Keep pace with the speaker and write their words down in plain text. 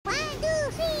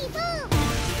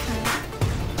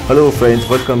Hello friends,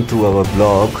 welcome to our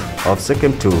vlog of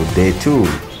Sikkim tour, day 2.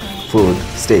 Food,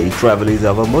 stay, travel is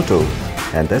our motto.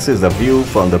 And this is the view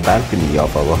from the balcony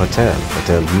of our hotel,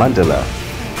 Hotel Mandala.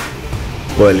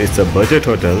 Well, it's a budget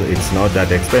hotel, it's not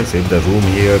that expensive. The room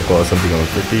here costs something around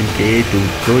 15k to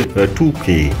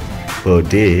 2k per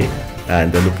day.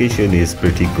 And the location is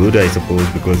pretty good, I suppose,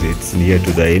 because it's near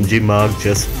to the MG mark,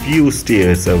 just few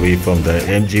stairs away from the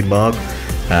MG mark.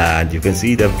 And you can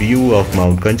see the view of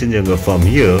Mount Kanchenjunga from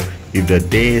here if the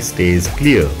day stays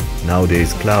clear. Now there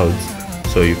is clouds,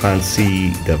 so you can't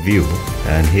see the view.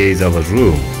 And here is our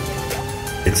room.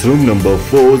 It's room number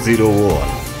 401.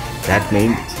 That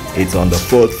means it's on the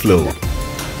 4th floor.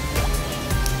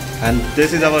 And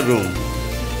this is our room.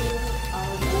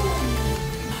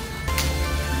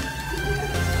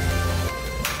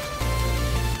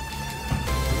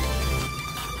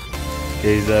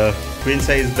 There is a queen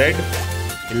size bed,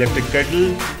 electric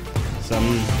kettle,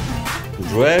 some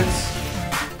drawers,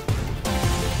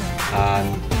 and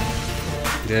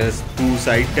there's 2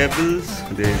 side tables.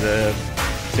 There is a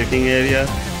sitting area,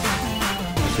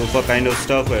 sofa kind of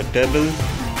stuff, a table,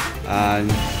 and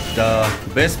the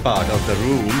best part of the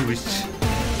room, which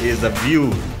is the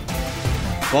view.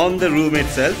 From the room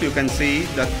itself you can see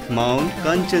the Mount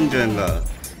Kanchenjunga.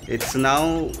 It's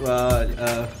now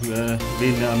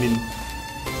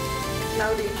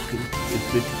it's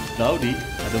a bit cloudy,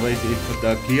 otherwise if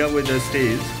the clear weather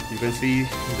stays, you can see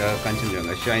the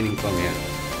Kanchenjunga shining from here,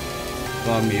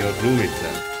 from your room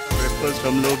itself. Breakfast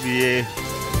हम लोग ये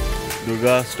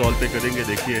Durga stall पे करेंगे.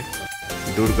 देखिए,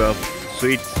 Durga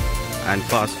sweets and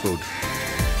fast food.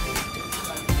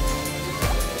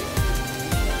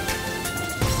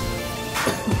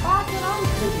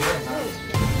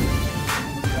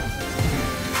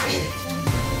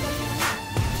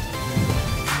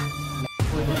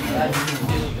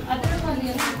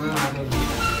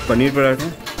 Paneer paratha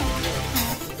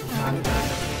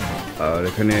और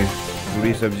एखाने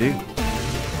पूरी सब्जी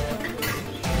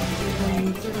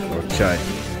और चाय.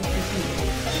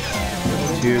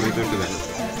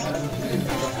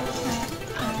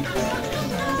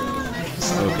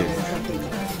 ओके.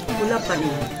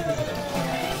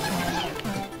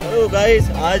 हेलो गाइस,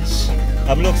 आज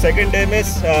हम लोग सेकेंड डे में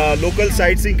लोकल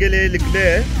साइटसीइंग के लिए निकले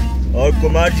हैं और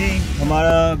कुमार जी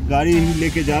हमारा गाड़ी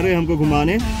लेके जा रहे हैं हमको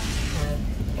घुमाने.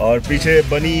 और पीछे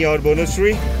बनी और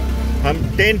बोनोश्री. हम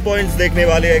 10 पॉइंट्स देखने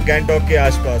वाले हैं गैंगटॉक के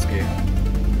आसपास के.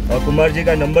 और कुमार जी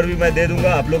का नंबर भी मैं दे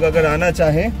दूंगा. आप लोग अगर आना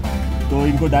चाहें तो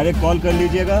इनको डायरेक्ट कॉल कर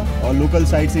लीजिएगा और लोकल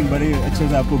साइटसीइंग बड़े अच्छे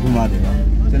से आपको घुमा देगा.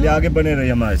 चलिए आगे बने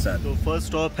रहिए हमारे साथ. तो फर्स्ट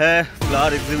स्टॉप है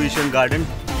flower exhibition garden.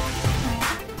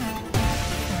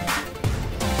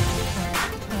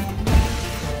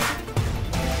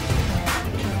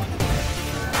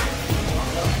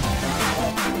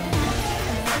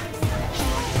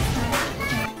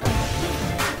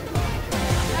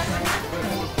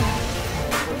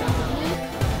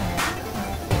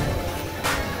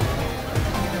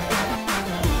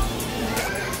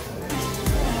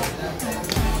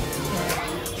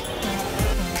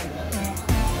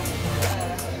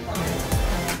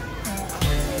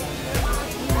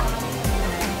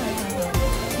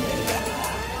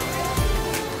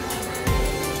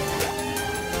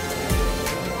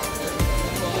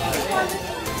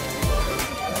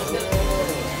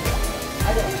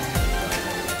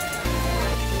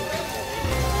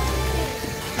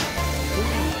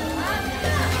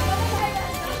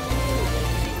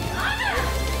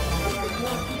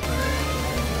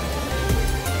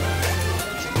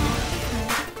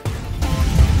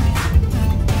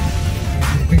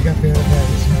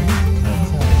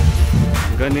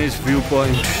 Ganesh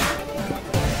viewpoint.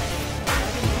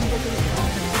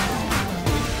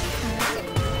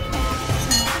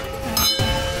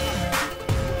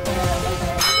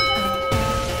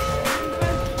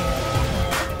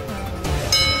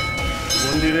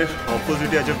 মন্দিরের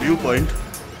অপোজিটে আছে ভিউ পয়েন্ট.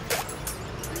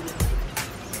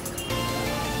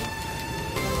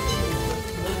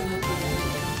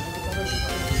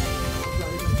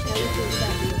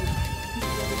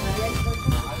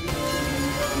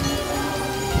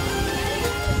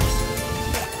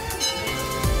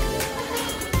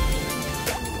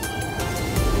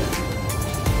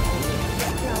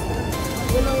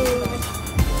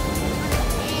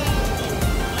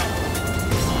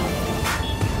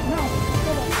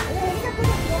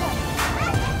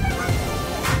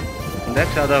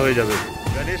 नेक्स्ट आधा हो जाए.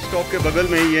 गणेश टॉप के बगल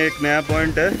में ही एक नया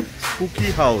पॉइंट है,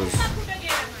 स्पूकी हाउस.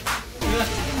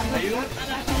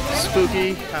 Spooky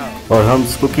house. और हम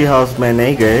स्पूकी हाउस में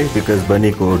नहीं गए बिकॉज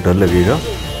बनी को डर लगेगा.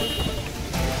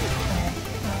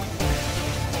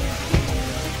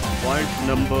 Point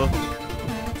number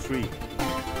 3.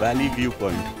 Valley view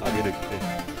point आगे देखते हैं।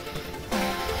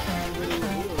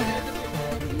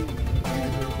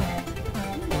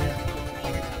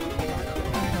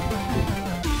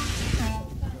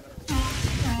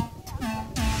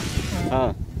 हाँ,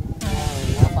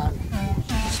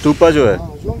 स्तूपा जो है,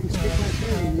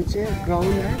 नीचे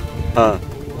ग्राउंड है। हाँ,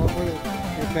 वहाँ पर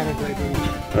पैराग्लाइडिंग।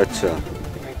 अच्छा,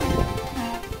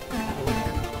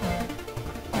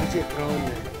 नीचे ग्राउंड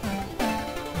है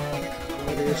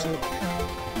और ये सब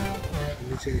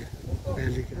नीचे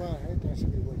पहले के वहाँ है ताशी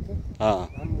व्यू पॉइंट। हाँ,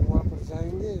 हम वहाँ पर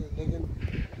जाएंगे, लेकिन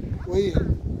वही है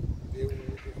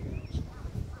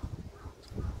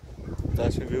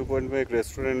ताशी व्यू पॉइंट में एक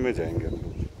रेस्टोरेंट में जाएंगे हम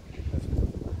लोग,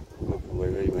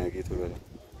 वही मैगी थोड़ा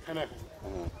खाना।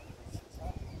 हाँ।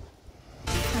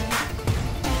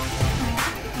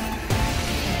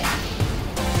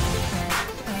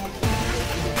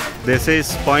 This is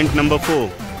point number 4.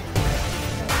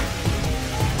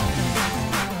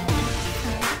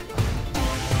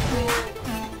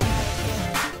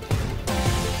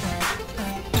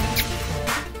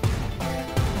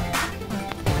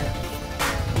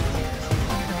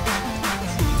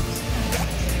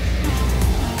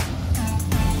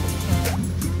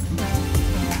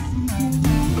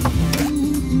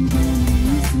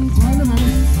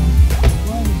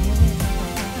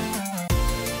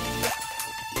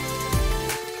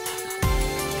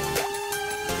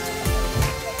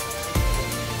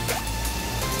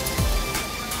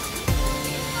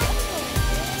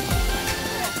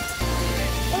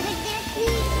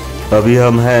 अभी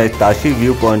हम हैं ताशी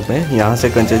व्यू पॉइंट में। यहाँ से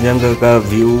कंचनजंगा का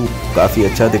व्यू काफ़ी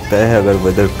अच्छा दिखता है अगर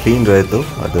वेदर क्लीन रहे तो,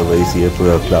 अदरवाइज ये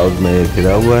पूरा क्लाउड में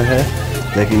घिरा हुआ है।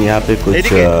 लेकिन यहाँ पे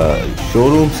कुछ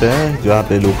शोरूम्स हैं जहाँ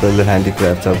पे लोकल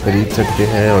हैंडीक्राफ्ट्स आप खरीद सकते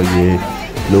हैं और ये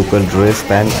लोकल ड्रेस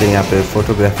पहन के यहाँ पे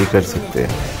फोटोग्राफी कर सकते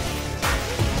हैं।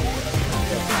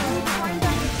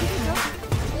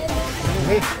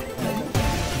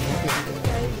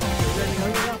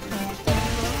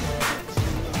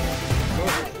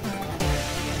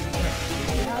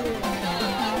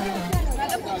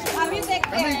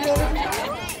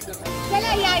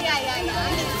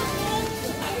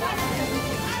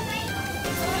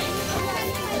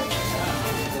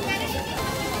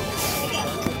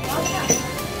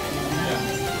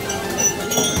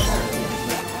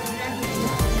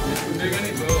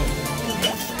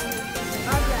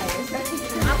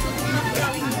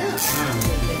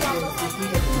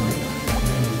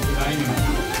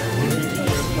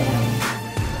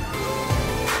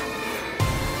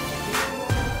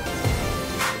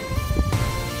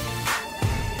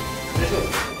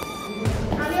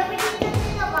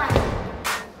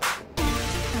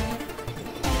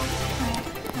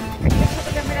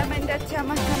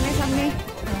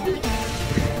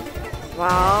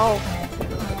 वाओ,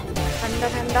 ठंडा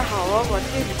ठंडा हवा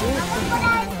बहती है।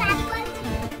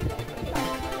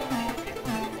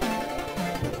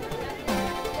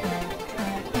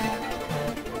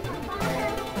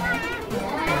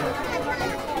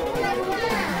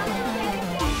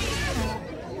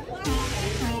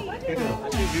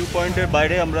 ভিউ পয়েন্টের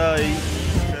বাইরে আমরা এই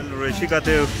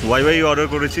রেশিকাতে ওয়াইওয়াই অর্ডার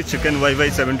করেছি, চিকেন ওয়াইওয়াই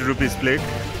 70 রুপিস প্লেট।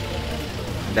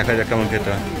 দেখা যাক কেমন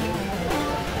খেতে হয়।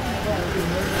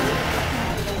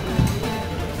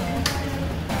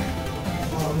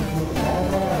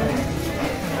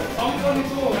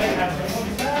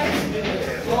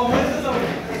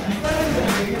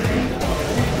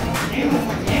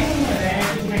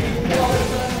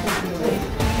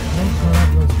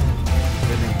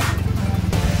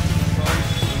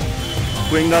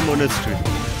 Quinga Monastery.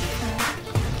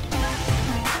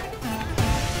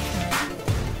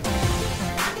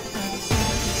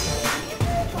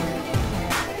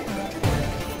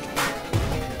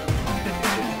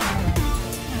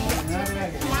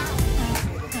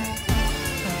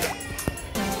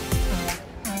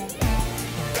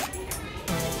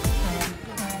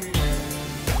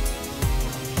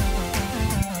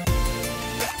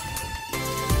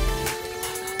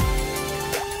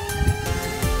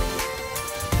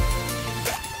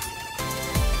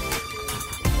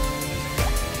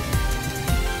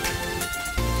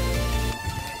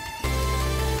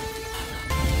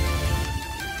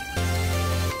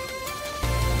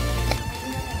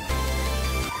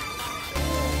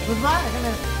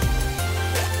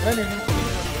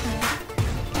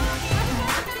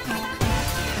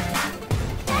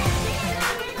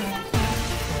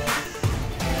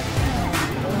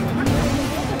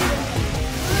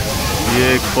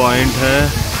 ये एक पॉइंट है,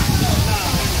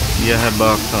 यह है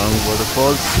बागथांग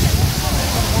वाटरफॉल्स।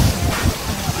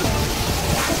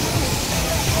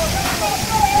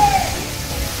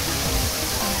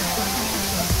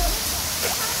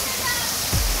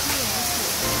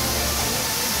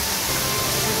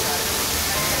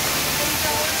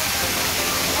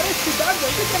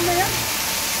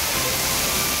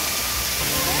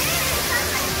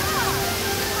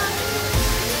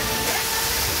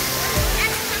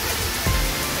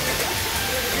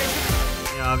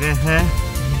 आगे है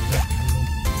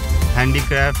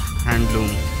handicraft handloom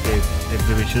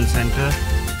exhibition centre.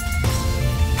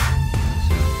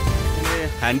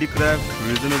 Handicraft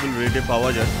reasonable रेटे पावा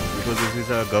जाए because this is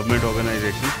a government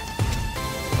organisation.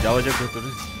 जाओ चेक करते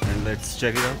हैं and let's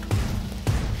check it out.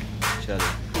 चलो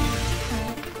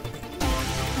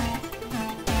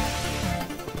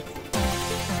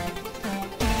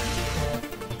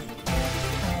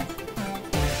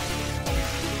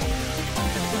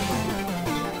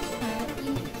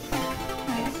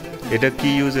এটা কি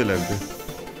ইউজে লাগবে?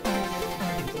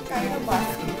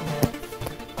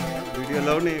 वीडियो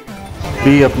अलाउ नहीं है।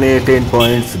 भी अपने 10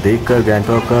 पॉइंट्स देखकर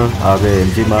गैंगटॉक का आ गए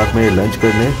एमजी मार्ग में लंच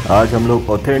करने। आज हम लोग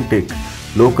ऑथेंटिक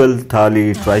लोकल थाली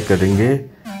ट्राई करेंगे,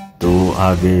 तो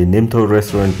आगे निम्थो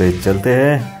रेस्टोरेंट पे चलते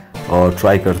हैं और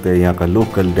ट्राई करते हैं यहाँ का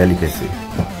लोकल डेलिकेसी।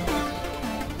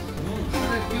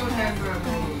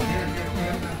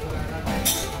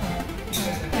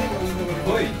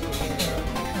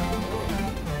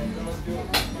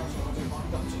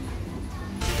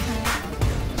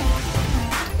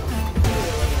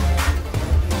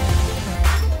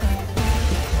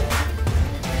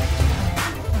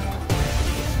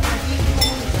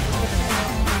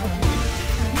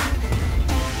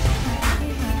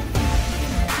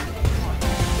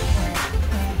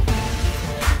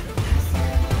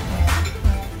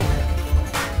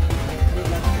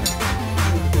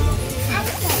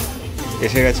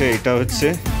 এসে গেছে, এটা হচ্ছে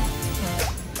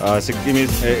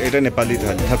সিকিমিজ, এটা নেপালি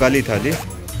থালি, থাকালি থালি,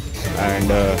 and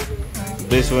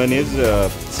this one is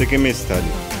Sikkimese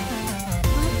থালি।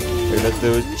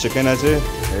 এটাতেও চিকেন আছে,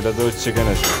 এটাতেও চিকেন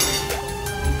আছে।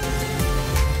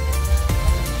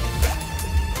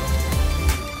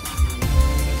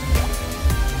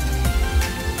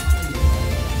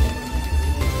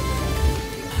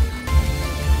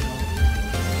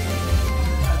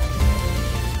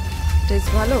 টেস্ট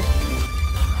ভালো,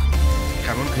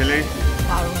 কেমন খেলে?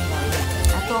 দারুণ দারুণ,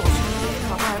 এত অসাধারণ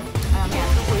খাবার। আর আমি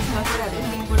এত পরিষ্কার করে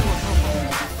এডিটিং করে কোথাও খাই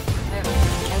না।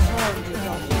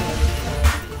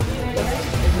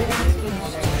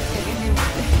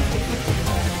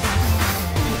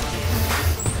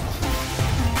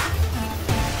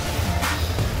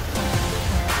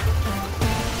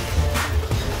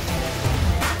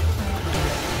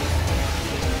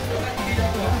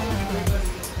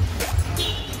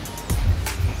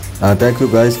 Thank you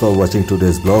guys for watching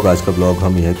today's blog. आज का ब्लॉग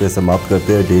हम यहीं पे समाप्त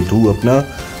करते हैं, डे 2 अपना।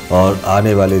 और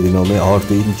आने वाले दिनों में और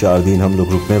 3-4 दिन हम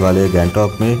लोग रुकने वाले हैं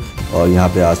गैंगटॉक में, और यहाँ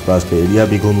पे आसपास के एरिया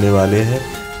भी घूमने वाले हैं।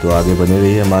 तो आगे बने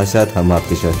रहिए हमारे साथ, हम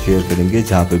आपके साथ शेयर करेंगे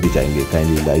जहाँ पे भी जाएंगे।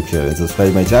 Kindly like share and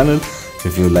subscribe my channel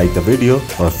if you like the video.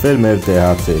 और फिर मिलते हैं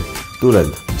आपसे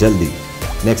तुरंत जल्दी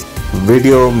नेक्स्ट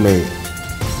वीडियो में।